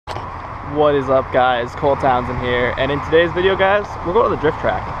What is up, guys? Cole Townsend here, and in today's video, guys, we're going to the drift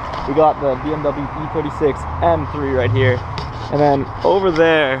track. We got the BMW E36 M3 right here, and then over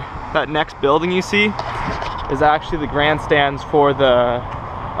there, that next building you see is actually the grandstands for the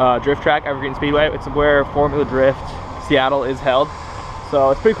drift track, Evergreen Speedway. It's where Formula Drift Seattle is held,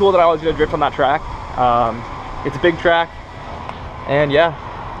 so it's pretty cool that I was going to drift on that track. It's a big track, and yeah,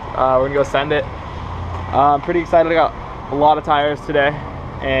 we're gonna go send it. I'm pretty excited. I got a lot of tires today,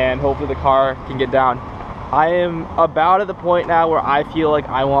 and hopefully the car can get down. I am about at the point now where I feel like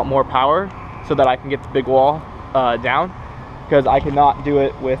I want more power so that I can get the big wall down, because I cannot do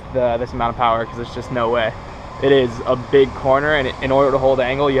it with this amount of power, because there's just no way. It is a big corner, and in order to hold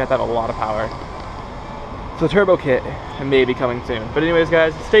angle, you have to have a lot of power. So the turbo kit may be coming soon. But anyways,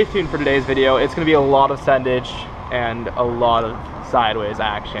 guys, stay tuned for today's video. It's gonna be a lot of sendage and a lot of sideways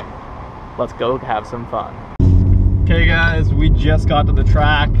action. Let's go have some fun. Okay guys, we just got to the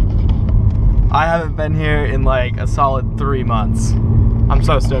track. I haven't been here in like a solid 3 months. I'm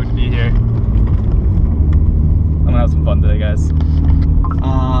so stoked to be here. I'm gonna have some fun today, guys.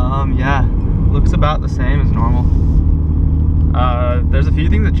 Yeah, looks about the same as normal. There's a few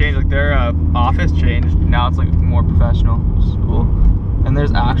things that changed, like their office changed. Now it's like more professional, which is cool. And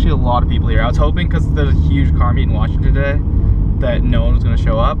there's actually a lot of people here. I was hoping, because there's a huge car meet in Washington today, that no one was gonna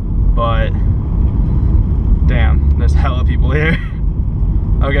show up, but damn, there's hella people here.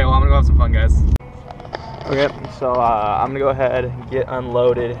 Okay, well, I'm gonna go have some fun, guys. Okay, so I'm gonna go ahead and get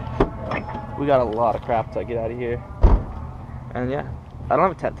unloaded. We got a lot of crap to get out of here. And yeah, I don't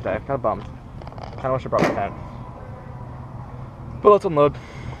have a tent today. I'm kind of bummed. Kind of wish I brought my tent. But let's unload.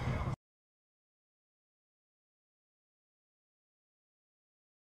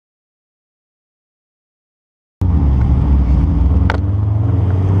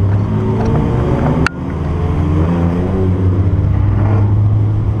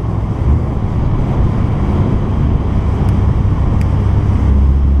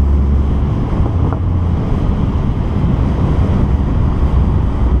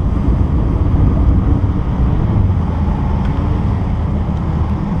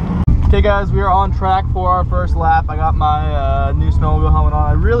 Okay guys, we are on track for our first lap. I got my new snowmobile helmet on.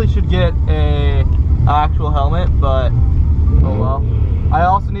 I really should get a actual helmet, but oh well. I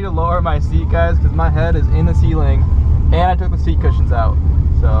also need to lower my seat, guys, because my head is in the ceiling and I took the seat cushions out,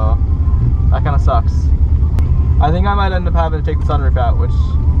 so that kind of sucks. I think I might end up having to take the sunroof out, which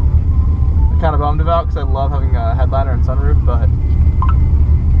I'm kind of bummed about, because I love having a headliner and sunroof, but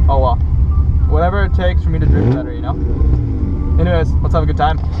oh well. Whatever it takes for me to drift better, you know? Anyways, let's have a good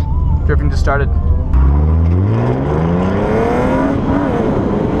time. Drifting just started.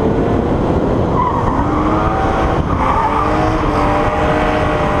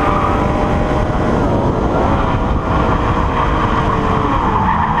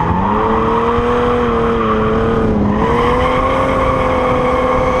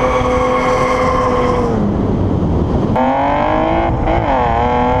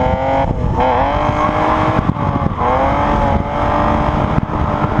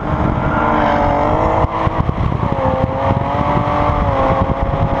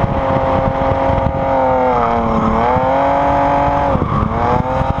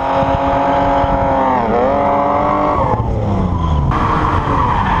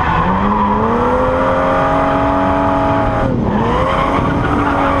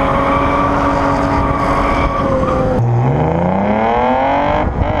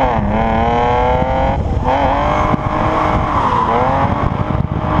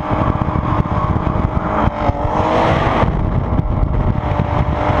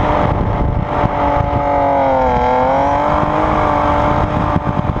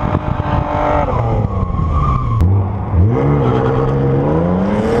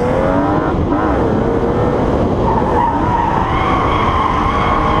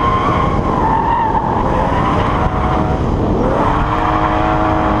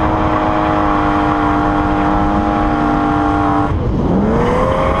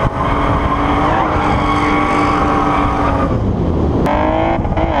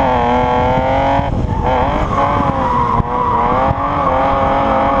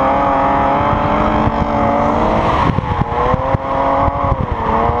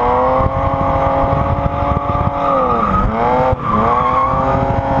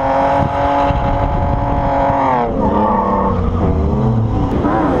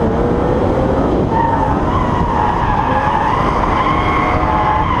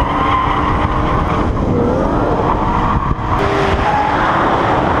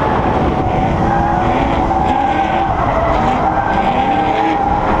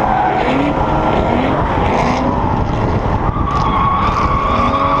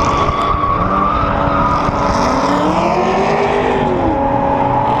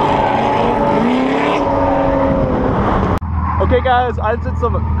 guys, I just did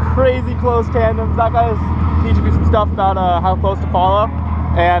some crazy close tandems. That guy's teaching me some stuff about how close to follow.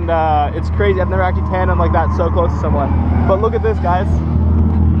 And it's crazy. I've never actually tandem like that so close to someone. But look at this, guys.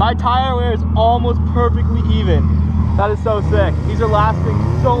 My tire wear is almost perfectly even. That is so sick. These are lasting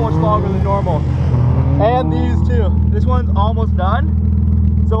so much longer than normal. And these too. This one's almost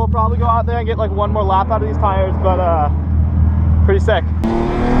done. So we'll probably go out there and get like one more lap out of these tires, but pretty sick.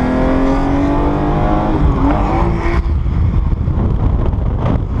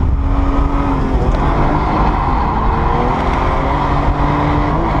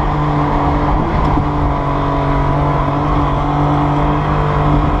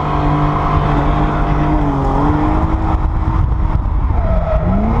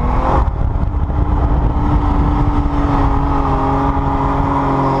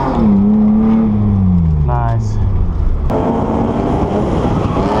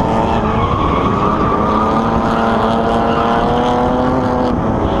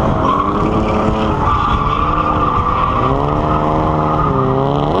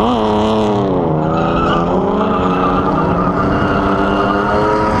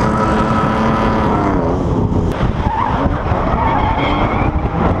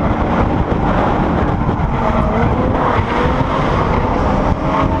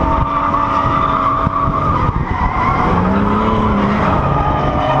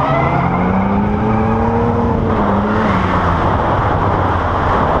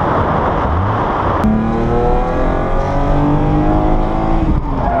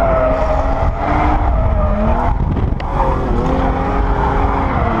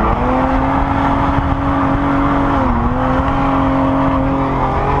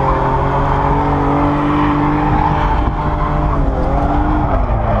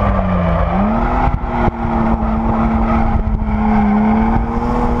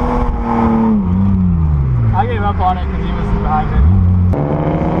 On it because he was behind it.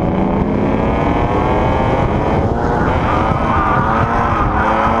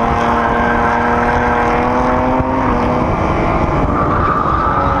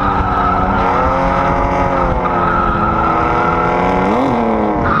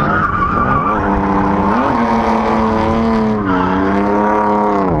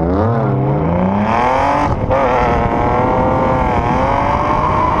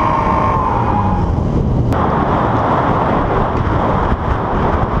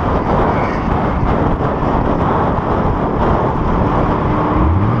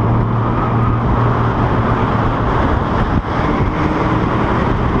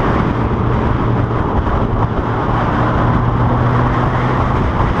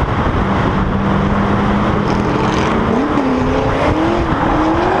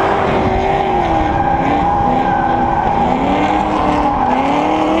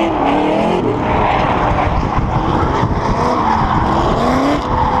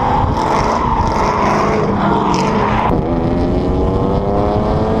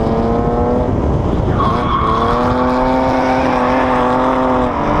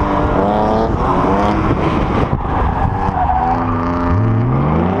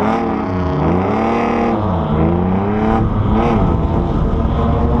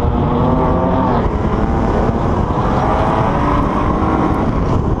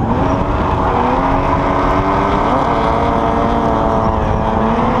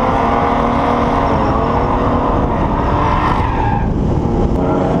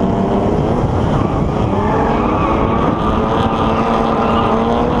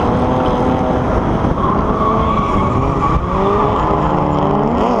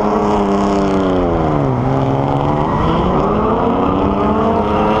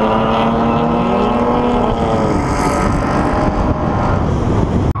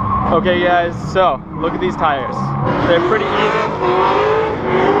 Okay guys, so look at these tires. They're pretty even.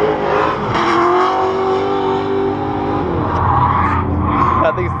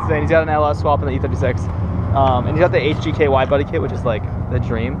 That thing's insane. He's got an LS swap in the E36. And he's got the HGK wide body kit, which is like the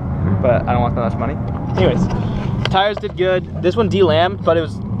dream, but I don't want that much money. Anyways, tires did good. This one de-lambed, but it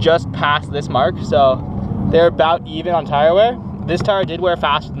was just past this mark, so they're about even on tire wear. This tire did wear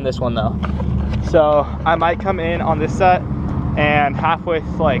faster than this one though. So I might come in on this set and halfway,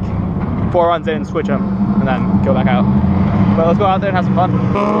 like 4 runs in, switch them, and then go back out. But let's go out there and have some fun.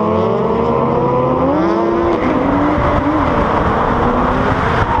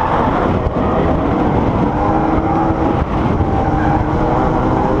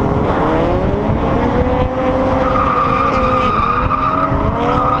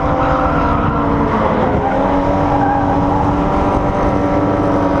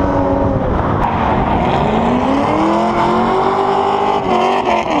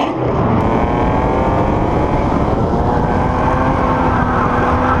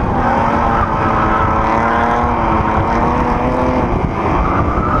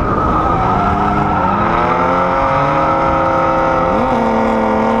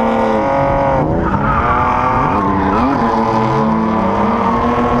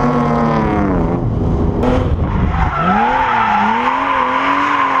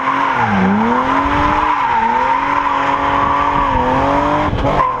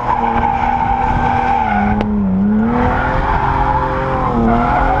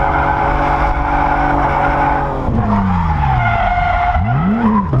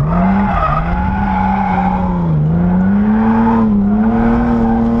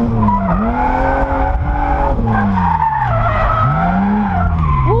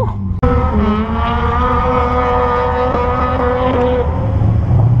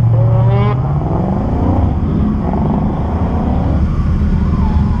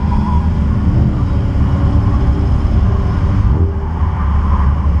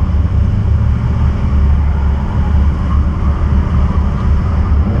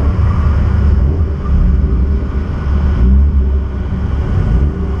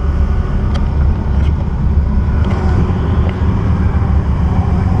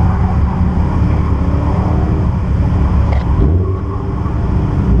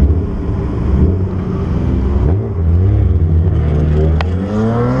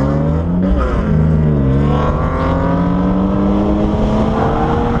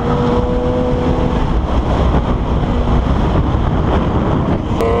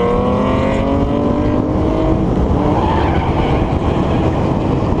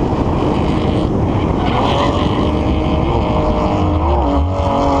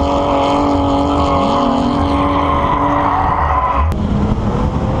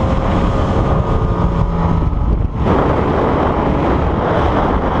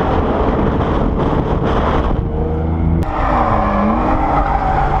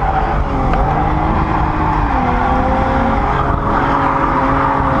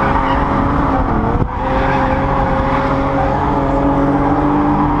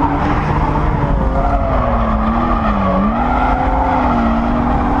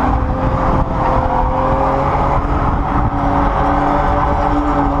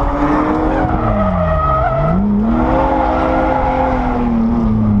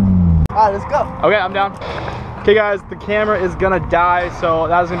 calm down. Okay guys, the camera is gonna die, so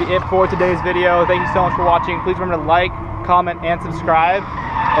that is gonna be it for today's video. Thank you so much for watching. Please remember to like, comment, and subscribe.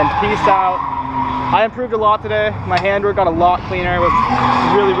 And peace out. I improved a lot today. My handwork got a lot cleaner. It was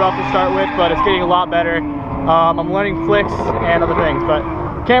really rough to start with, but it's getting a lot better. I'm learning flicks and other things, but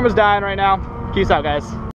camera's dying right now. Peace out, guys.